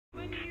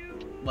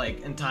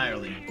like,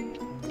 entirely.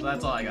 So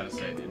that's all I gotta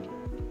say, dude.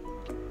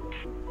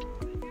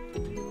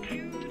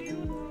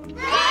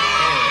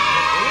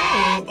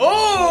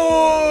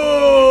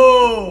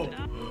 Oh!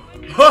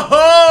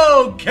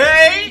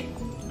 Okay!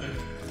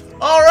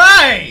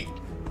 Alright!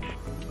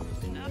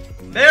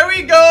 There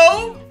we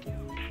go!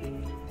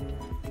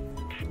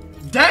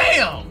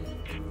 Damn!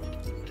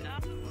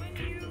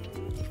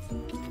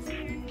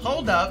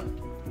 Hold up.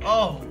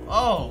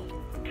 Oh.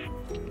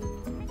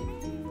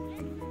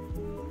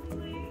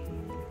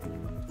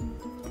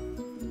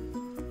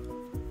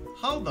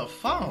 Hold the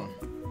phone.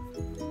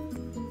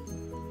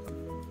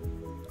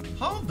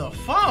 Hold the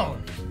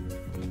phone.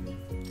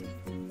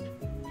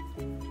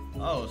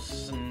 Oh,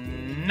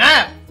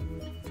 snap!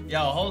 Yo,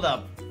 hold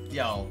up.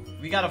 Yo,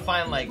 we gotta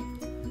find, like...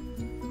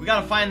 We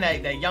gotta find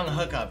that young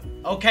hookup.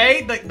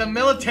 Okay? The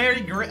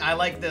military grit. I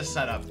like this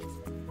setup.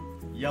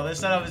 Yo,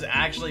 this setup is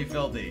actually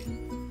filthy.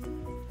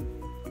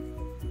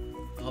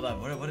 Hold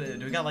up. What do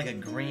we got, like, a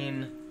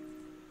green...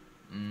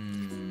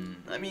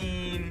 I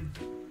mean...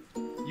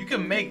 You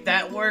can make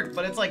that work,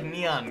 but it's like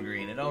neon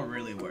green. It don't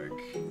really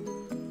work.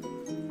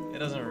 It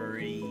doesn't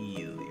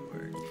really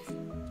work.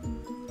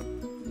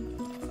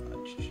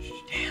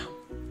 Damn.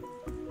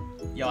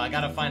 Yo, I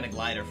gotta find a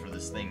glider for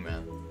this thing,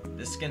 man.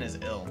 This skin is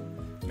ill.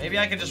 Maybe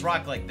I could just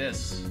rock like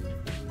this.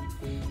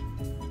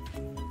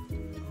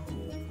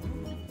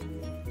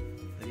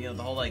 You know,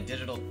 the whole like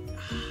digital...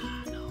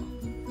 no.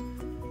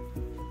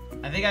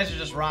 I think I should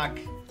just rock...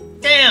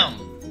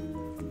 Damn!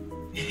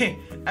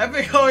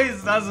 Epic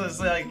always does this,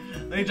 like,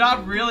 they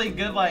drop really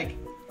good, like,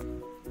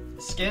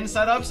 skin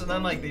setups, and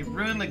then, like, they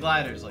ruin the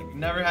gliders. Like, you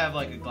never have,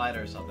 like, a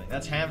glider or something.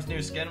 That's Ham's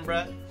new skin,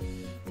 bruh.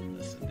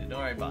 Listen, dude, don't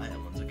worry about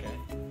Ham ones, okay?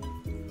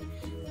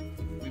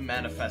 We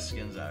manifest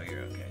skins out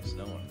here, okay? So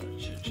don't worry about it.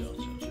 Chill.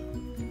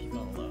 Keep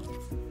on the low.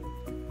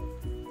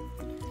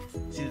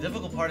 See, the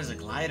difficult part is a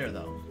glider,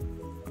 though.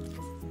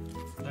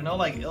 There are no,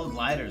 like, ill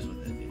gliders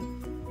with it, dude.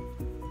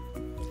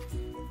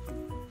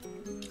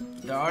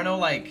 There are no,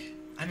 like...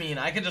 I mean,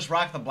 I could just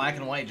rock the black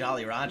and white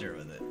Jolly Roger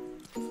with it.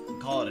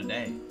 And call it a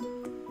day.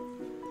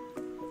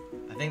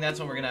 I think that's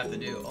what we're gonna have to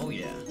do. Oh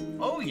yeah.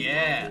 Oh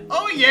yeah!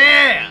 Oh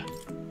yeah!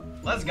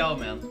 Let's go,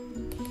 man.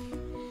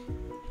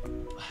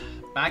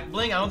 Back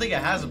bling? I don't think it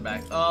has a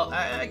back.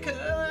 I could.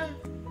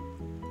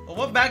 Well,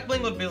 what back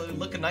bling would be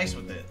looking nice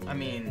with it? I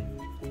mean,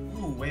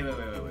 ooh, wait.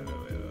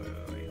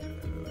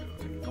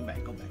 Go back.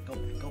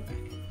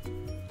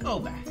 Go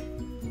back. Do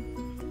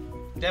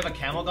they have a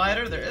camel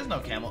glider? There is no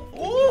camel.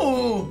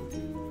 Ooh!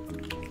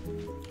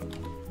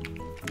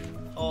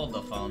 Hold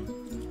the phone.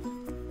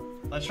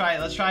 Let's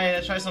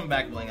try some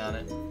back bling on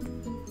it.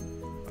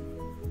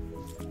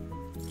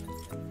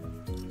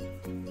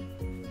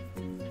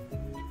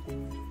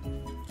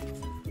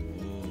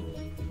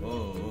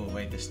 Ooh,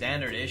 wait, the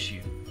standard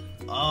issue.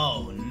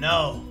 Oh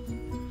no.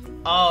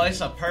 Oh,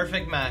 it's a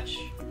perfect match.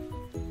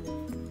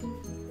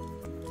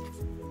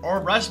 Or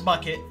rust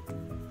bucket.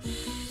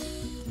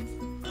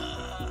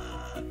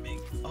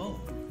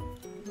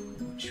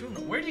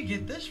 Where'd you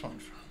get this one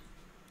from?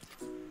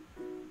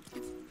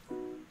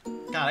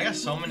 God, I got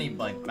so many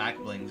like back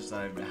blings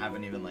that I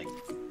haven't even like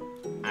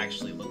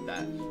actually looked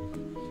at.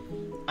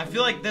 I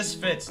feel like this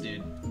fits,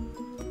 dude.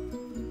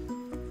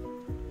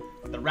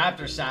 The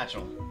Raptor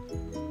satchel.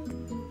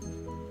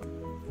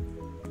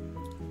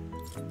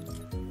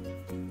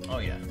 Oh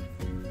yeah.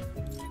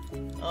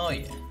 Oh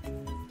yeah.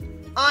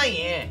 Oh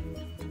yeah.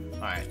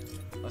 Alright,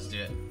 let's do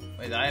it.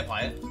 Wait, did I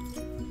apply it?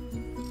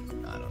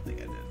 No, I don't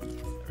think I did.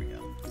 There we go.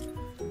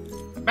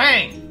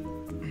 Bang!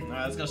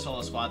 Alright, let's go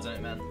solo squads in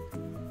it, man.